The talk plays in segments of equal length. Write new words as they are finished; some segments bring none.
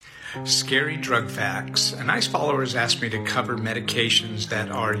Scary Drug Facts. A nice follower has asked me to cover medications that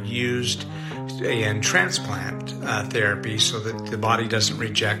are used in transplant therapy so that the body doesn't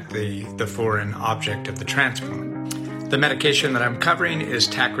reject the foreign object of the transplant. The medication that I'm covering is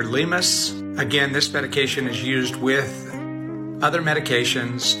tacrolimus. Again, this medication is used with other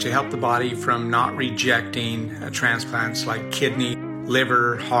medications to help the body from not rejecting transplants like kidney,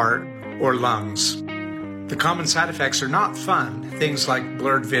 liver, heart, or lungs. The common side effects are not fun. Things like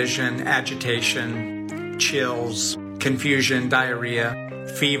blurred vision, agitation, chills, confusion, diarrhea,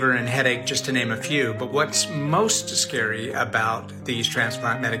 fever, and headache, just to name a few. But what's most scary about these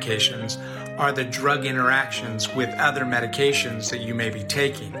transplant medications are the drug interactions with other medications that you may be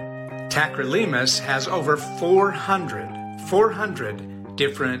taking. Tacrolimus has over 400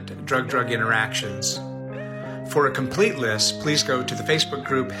 different drug-drug interactions. For a complete list, please go to the Facebook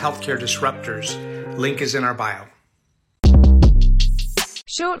group Healthcare Disruptors. Link is in our bio.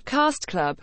 Shortcast Club.